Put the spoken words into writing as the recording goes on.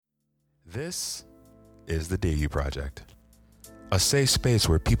This is the Dear You Project, a safe space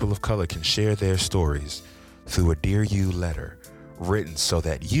where people of color can share their stories through a Dear You letter written so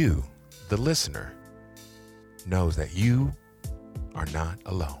that you, the listener, knows that you are not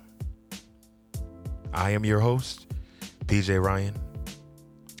alone. I am your host, PJ Ryan,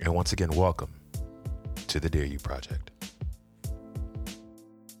 and once again, welcome to the Dear You Project.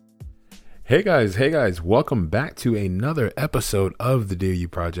 Hey guys, welcome back to another episode of the Dear You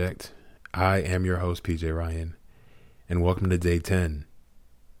Project. I am your host, PJ Ryan, and welcome to day 10.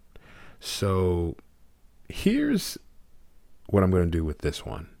 So here's what I'm going to do with this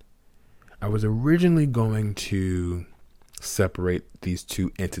one. I was originally going to separate these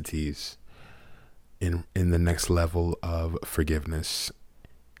two entities in the next level of forgiveness.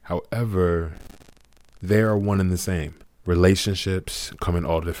 However, they are one and the same. Relationships come in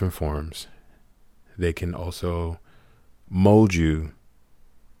all different forms. They can also mold you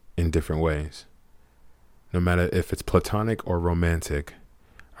in different ways. No matter if it's platonic or romantic,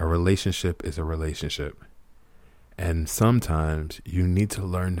 a relationship is a relationship. And sometimes you need to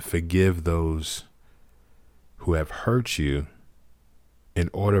learn to forgive those who have hurt you in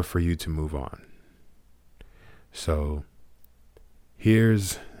order for you to move on. So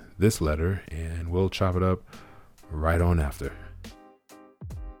here's this letter, and we'll chop it up right on after.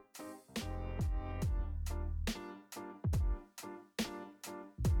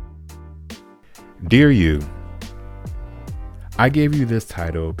 Dear You, I gave you this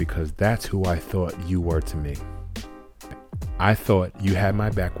title because that's who I thought you were to me. I thought you had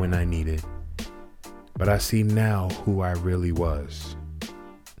my back when I needed, but I see now who I really was.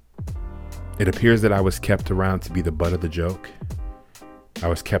 It appears that I was kept around to be the butt of the joke. I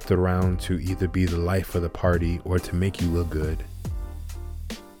was kept around to either be the life of the party or to make you look good.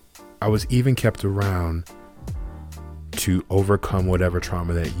 I was even kept around to overcome whatever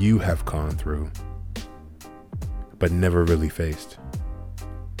trauma that you have gone through, but never really faced.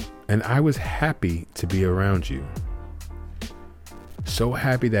 And I was happy to be around you. So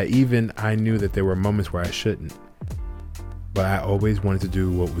happy that even I knew that there were moments where I shouldn't, but I always wanted to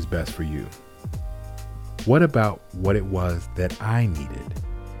do what was best for you. What about what it was that I needed?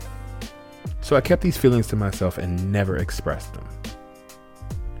 So I kept these feelings to myself and never expressed them.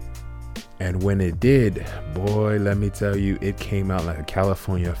 And when it did, boy, let me tell you, it came out like a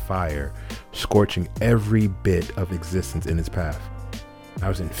California fire, scorching every bit of existence in its path. I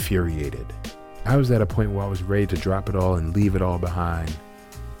was infuriated. I was at a point where I was ready to drop it all and leave it all behind.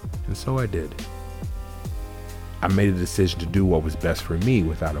 And so I did. I made a decision to do what was best for me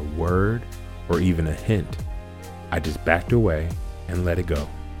without a word or even a hint. I just backed away and let it go.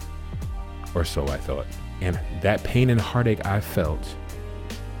 Or so I thought. And that pain and heartache I felt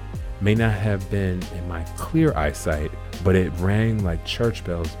may not have been in my clear eyesight, but it rang like church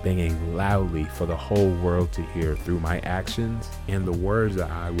bells banging loudly for the whole world to hear through my actions and the words that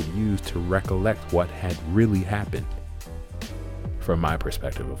I would use to recollect what had really happened. From my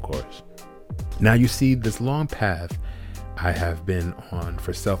perspective, of course. Now you see, this long path I have been on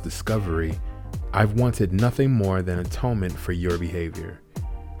for self-discovery, I've wanted nothing more than atonement for your behavior.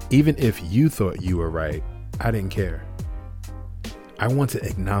 Even if you thought you were right, I didn't care. I wanted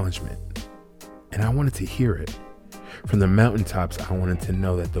acknowledgement, and I wanted to hear it. From the mountaintops, I wanted to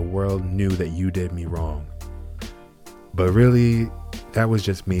know that the world knew that you did me wrong. But really, that was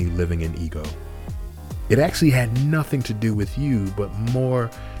just me living in ego. It actually had nothing to do with you, but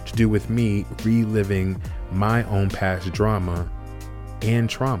more to do with me reliving my own past drama and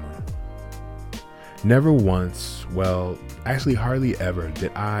trauma. Never once, well, actually hardly ever,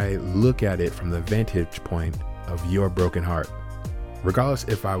 did I look at it from the vantage point of your broken heart. Regardless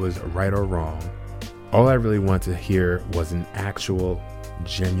if I was right or wrong, all I really wanted to hear was an actual,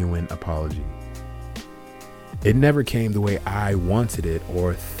 genuine apology. It never came the way I wanted it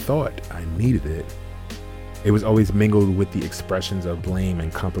or thought I needed it. It was always mingled with the expressions of blame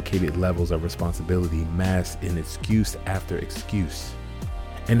and complicated levels of responsibility masked in excuse after excuse.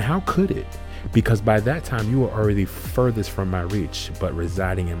 And how could it? Because by that time you were already furthest from my reach, but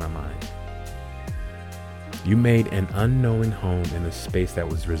residing in my mind. You made an unknowing home in a space that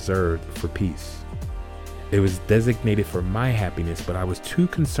was reserved for peace. It was designated for my happiness, but I was too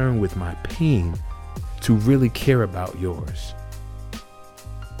concerned with my pain to really care about yours.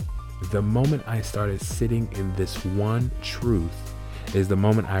 The moment I started sitting in this one truth is the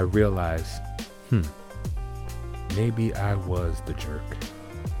moment I realized, maybe I was the jerk.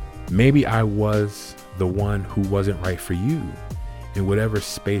 Maybe I was the one who wasn't right for you in whatever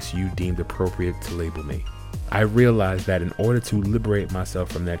space you deemed appropriate to label me. I realized that in order to liberate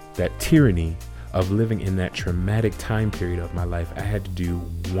myself from that tyranny of living in that traumatic time period of my life, I had to do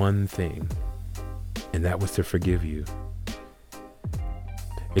one thing, and that was to forgive you.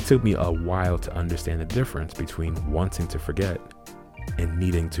 It took me a while to understand the difference between wanting to forget and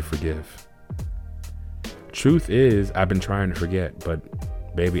needing to forgive. Truth is, I've been trying to forget, but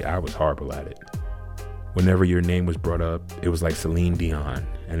baby, I was horrible at it. Whenever your name was brought up, it was like Celine Dion,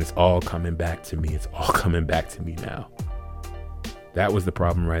 and it's all coming back to me. It's all coming back to me now. That was the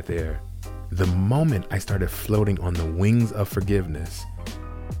problem right there. The moment I started floating on the wings of forgiveness,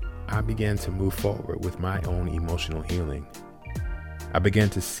 I began to move forward with my own emotional healing. I began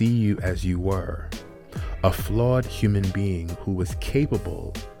to see you as you were, a flawed human being who was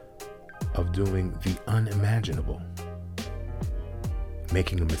capable of doing the unimaginable,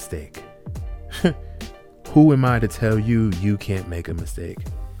 making a mistake. Who am I to tell you you can't make a mistake?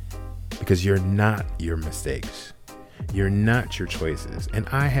 Because you're not your mistakes. You're not your choices. And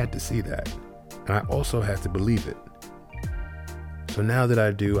I had to see that. And I also had to believe it. So now that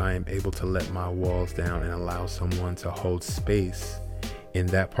I do, I am able to let my walls down and allow someone to hold space in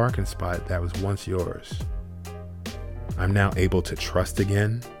that parking spot that was once yours. I'm now able to trust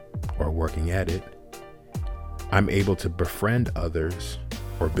again, or working at it. I'm able to befriend others,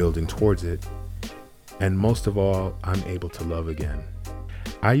 or building towards it. And most of all, I'm able to love again.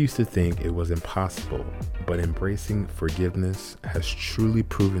 I used to think it was impossible, but embracing forgiveness has truly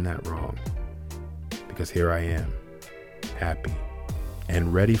proven that wrong. Because here I am, happy,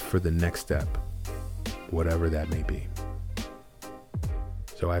 and ready for the next step, whatever that may be.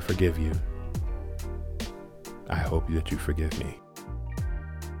 So I forgive you. I hope that you forgive me.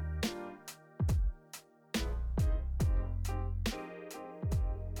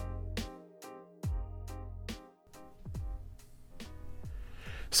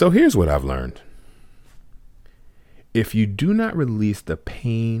 So here's what I've learned. If you do not release the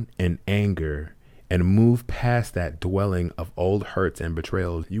pain and anger and move past that dwelling of old hurts and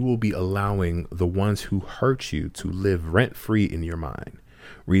betrayals, you will be allowing the ones who hurt you to live rent-free in your mind,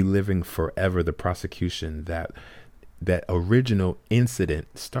 reliving forever the prosecution that original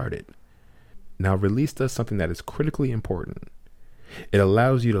incident started. Now, release does something that is critically important. It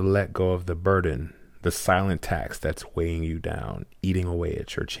allows you to let go of the burden, the silent tax that's weighing you down, eating away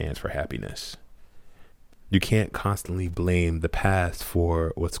at your chance for happiness. You can't constantly blame the past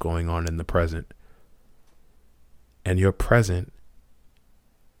for what's going on in the present. And your present,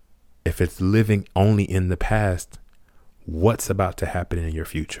 if it's living only in the past, what's about to happen in your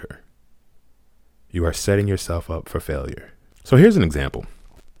future? You are setting yourself up for failure. So here's an example.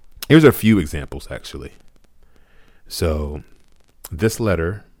 Here's a few examples, actually. So this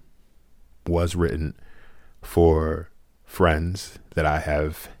letter was written for friends that I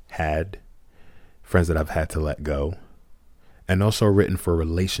have had, friends that I've had to let go, and also written for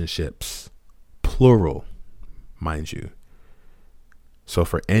relationships, plural, mind you. So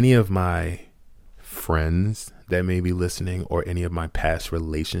for any of my friends that may be listening, or any of my past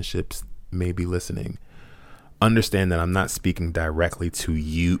relationships may be listening, understand that I'm not speaking directly to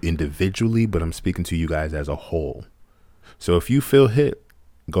you individually, but I'm speaking to you guys as a whole. So if you feel hit,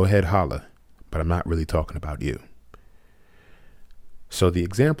 go ahead, holla. But I'm not really talking about you. So the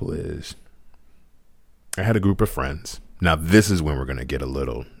example is, I had a group of friends. Now this is when we're going to get a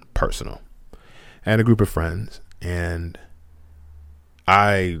little personal. I had a group of friends, and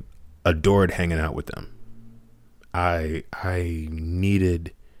I adored hanging out with them. I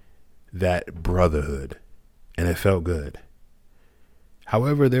needed that brotherhood, and it felt good.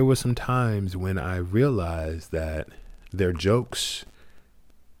 However, there were some times when I realized that their jokes,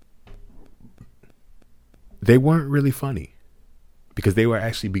 they weren't really funny, because they were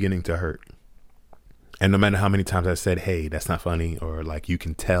actually beginning to hurt. And no matter how many times I said, hey, that's not funny, or like, you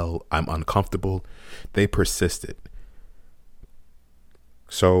can tell I'm uncomfortable, they persisted.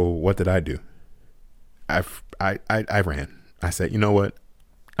 So what did I do? I ran. I said, you know what?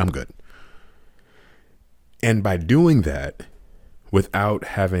 I'm good. And by doing that, without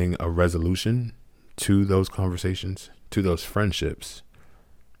having a resolution to those conversations, to those friendships,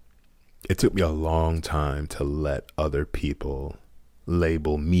 it took me a long time to let other people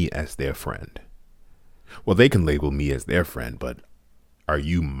label me as their friend. Well, they can label me as their friend, but are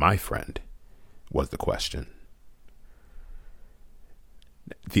you my friend? Was the question.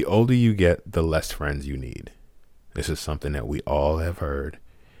 The older you get, the less friends you need. This is something that we all have heard,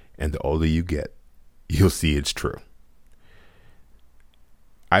 and the older you get, you'll see it's true.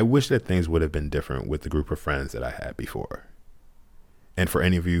 I wish that things would have been different with the group of friends that I had before. And for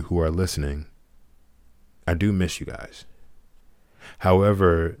any of you who are listening, I do miss you guys.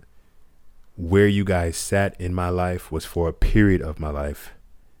 However, where you guys sat in my life was for a period of my life.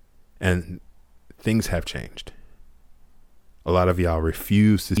 And things have changed. A lot of y'all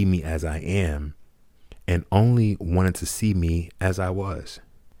refuse to see me as I am and only wanted to see me as I was.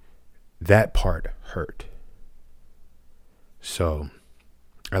 That part hurt. So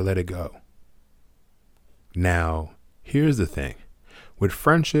I let it go. Now, here's the thing. With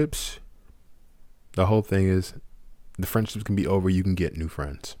friendships, the whole thing is the friendships can be over. You can get new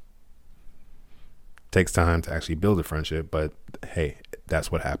friends. Takes time to actually build a friendship, but hey,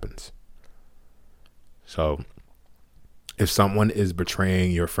 that's what happens. So if someone is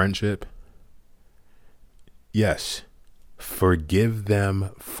betraying your friendship, yes, forgive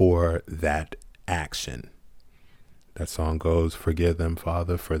them for that action. That song goes, "Forgive them,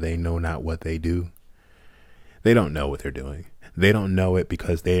 Father, for they know not what they do." They don't know what they're doing. They don't know it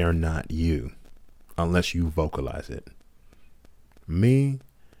because they are not you, unless you vocalize it. Me,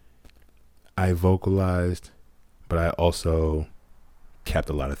 I vocalized, but I also kept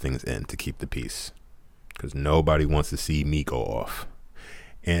a lot of things in to keep the peace, because nobody wants to see me go off.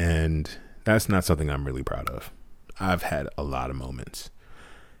 And that's not something I'm really proud of. I've had a lot of moments.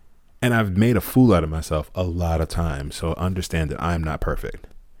 And I've made a fool out of myself a lot of times. So understand that I'm not perfect.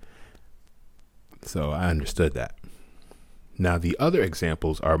 So I understood that. Now, the other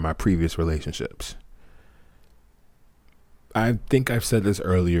examples are my previous relationships. I think I've said this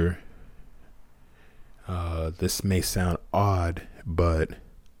earlier. This may sound odd, but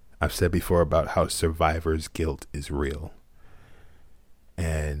I've said before about how survivor's guilt is real.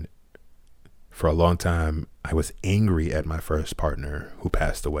 And for a long time, I was angry at my first partner who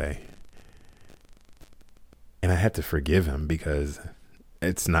passed away. And I had to forgive him because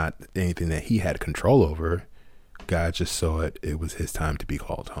it's not anything that he had control over. God just saw it. It was his time to be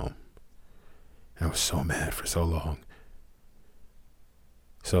called home. And I was so mad for so long.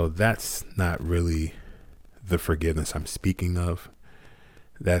 So that's not really the forgiveness I'm speaking of.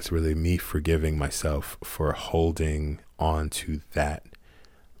 That's really me forgiving myself for holding on to that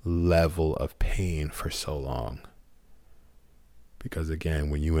level of pain for so long. Because again,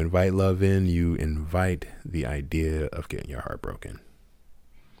 when you invite love in, you invite the idea of getting your heart broken.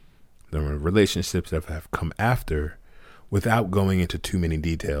 The relationships that have come after, without going into too many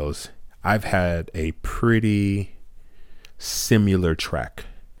details, I've had a pretty similar track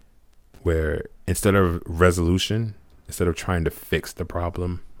where instead of resolution, instead of trying to fix the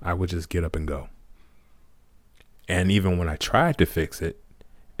problem, I would just get up and go. And even when I tried to fix it,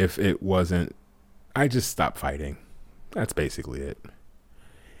 if it wasn't, I just stopped fighting. That's basically it.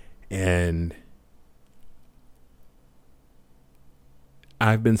 And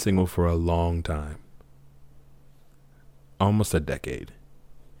I've been single for a long time, almost a decade.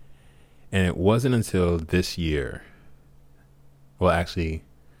 And it wasn't until this year, well, actually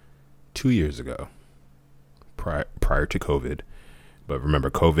 2 years ago, prior to COVID. But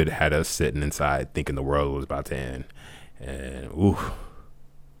remember, COVID had us sitting inside thinking the world was about to end. And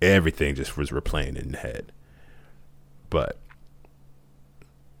everything just was replaying in the head. But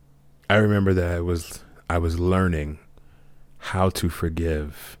I remember that I was learning how to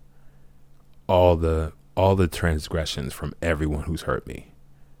forgive all the transgressions from everyone who's hurt me.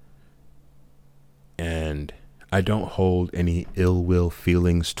 And I don't hold any ill will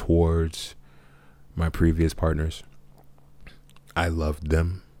feelings towards my previous partners. I loved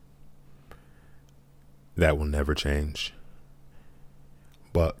them. That will never change.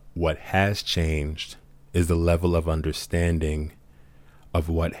 But what has changed is the level of understanding of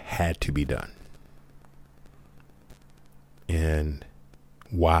what had to be done and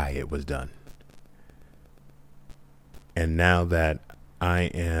why it was done. And now that I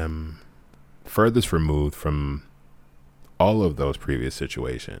am furthest removed from all of those previous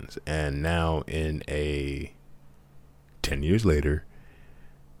situations, and now in 10 years later,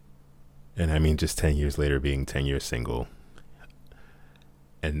 and I mean just 10 years later being 10 years single,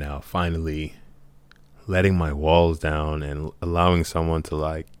 and now finally letting my walls down and allowing someone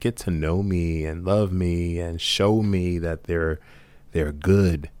to get to know me and love me and show me that they're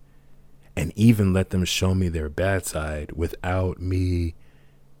good, and even let them show me their bad side without me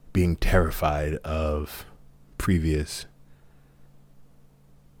being terrified of previous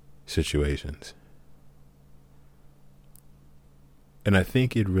situations. And I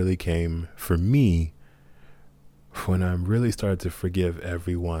think it really came for me when I really started to forgive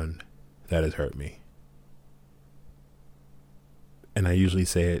everyone that has hurt me. And I usually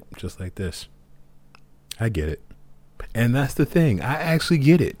say it just like this. I get it. And that's the thing. I actually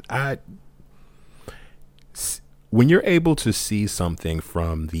get it. When you're able to see something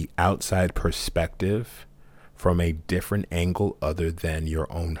from the outside perspective, from a different angle other than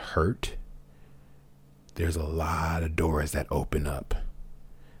your own hurt, there's a lot of doors that open up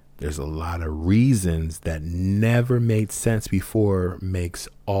There's a lot of reasons that never made sense before makes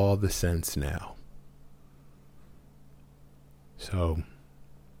all the sense now. So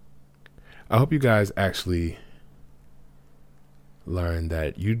I hope you guys actually learn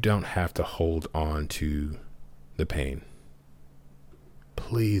that you don't have to hold on to the pain.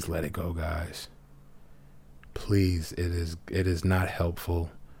 Please let it go, guys. Please, it is not helpful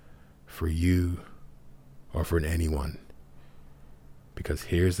for you or for anyone. Because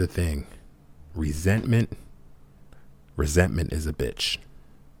here's the thing. Resentment is a bitch.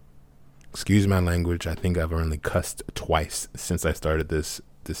 Excuse my language. I think I've only cussed twice since I started this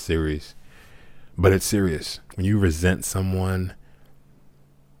series. But it's serious. When you resent someone,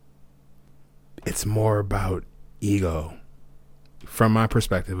 it's more about ego. From my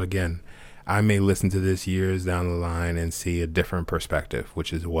perspective, again, I may listen to this years down the line and see a different perspective,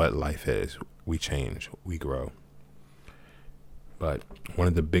 which is what life is. We change, we grow. But one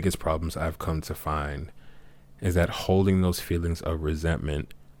of the biggest problems I've come to find is that holding those feelings of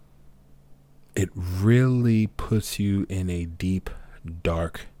resentment, it really puts you in a deep,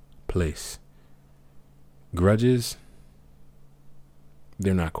 dark place. Grudges,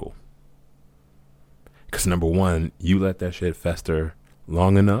 they're not cool. Because number one, you let that shit fester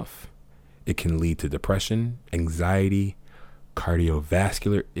long enough, it can lead to depression, anxiety,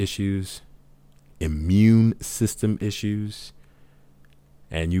 cardiovascular issues, immune system issues,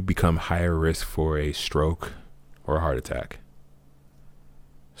 and you become higher risk for a stroke or a heart attack.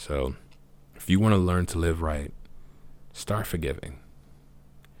 So if you want to learn to live right, start forgiving.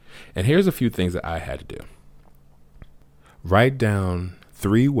 And here's a few things that I had to do. Write down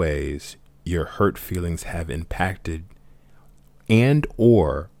 3 ways your hurt feelings have impacted and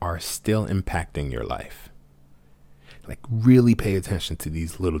or are still impacting your life. Like, really pay attention to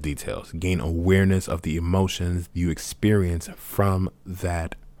these little details. Gain awareness of the emotions you experience from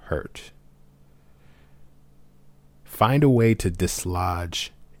that hurt. Find a way to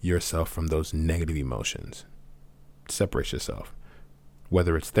dislodge yourself from those negative emotions. Separate yourself.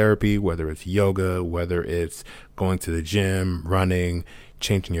 Whether it's therapy, whether it's yoga, whether it's going to the gym, running,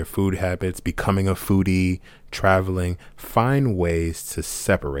 changing your food habits, becoming a foodie, traveling, find ways to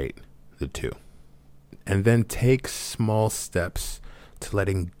separate the two. And then take small steps to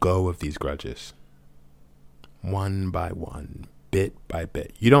letting go of these grudges. One by one, bit by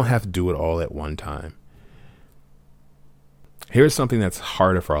bit. You don't have to do it all at one time. Here's something that's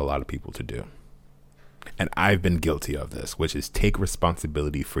harder for a lot of people to do. And I've been guilty of this, which is take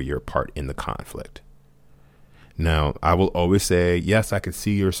responsibility for your part in the conflict. Now, I will always say, yes, I could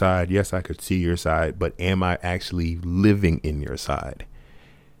see your side. Yes, I could see your side. But am I actually living in your side?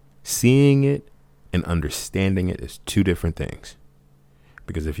 Seeing it and understanding it is 2 different things.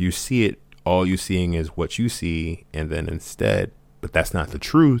 Because if you see it, all you're seeing is what you see. And then instead, but that's not the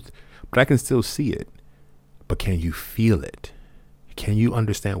truth. But I can still see it. But can you feel it? Can you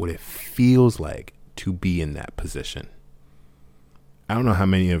understand what it feels like to be in that position? I don't know how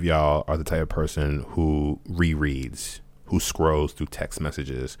many of y'all are the type of person who rereads, who scrolls through text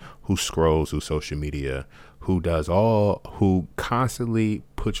messages, who scrolls through social media, who constantly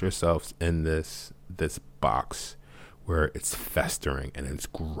put yourselves in this box where it's festering and it's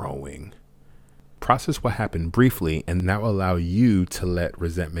growing. Process what happened briefly, and that will allow you to let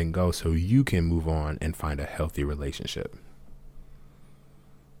resentment go so you can move on and find a healthy relationship.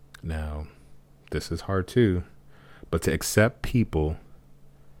 Now, this is hard too, but to accept people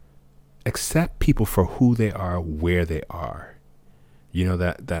for who they are, where they are. You know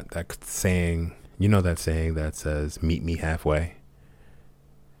that saying, that says, meet me halfway.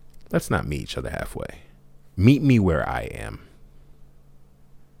 Let's not meet each other halfway. Meet me where I am.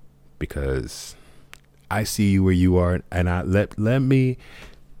 Because I see you where you are, and that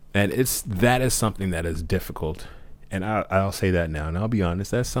is something that is difficult. And I'll say that now, and I'll be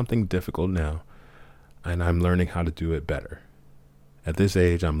honest, that's something difficult now. And I'm learning how to do it better. At this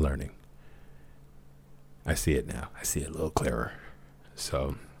age, I'm learning. I see it now. I see it a little clearer.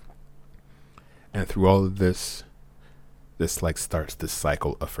 So, and through all of this starts this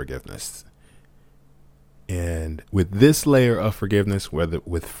cycle of forgiveness. And with this layer of forgiveness, whether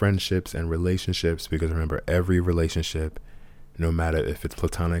with friendships and relationships, because remember, every relationship, no matter if it's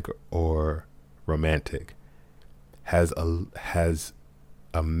platonic or romantic, has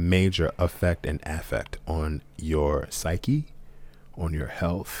a major effect and affect on your psyche, on your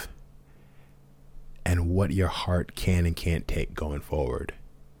health, and what your heart can and can't take going forward.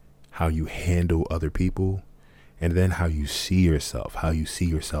 How you handle other people, and then how you see yourself, how you see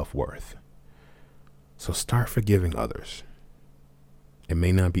your self-worth. So start forgiving others. It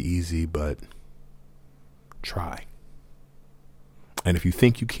may not be easy, but try. And if you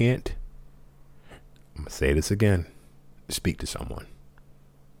think you can't, I'm going to say this again. Speak to someone.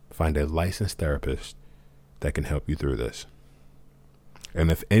 Find a licensed therapist that can help you through this.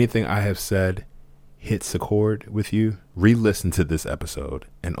 And if anything I have said hits a chord with you, re-listen to this episode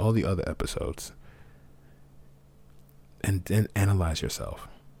and all the other episodes and then analyze yourself.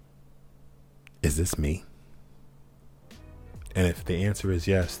 Is this me? And if the answer is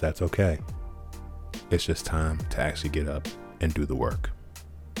yes, that's okay. It's just time to actually get up and do the work.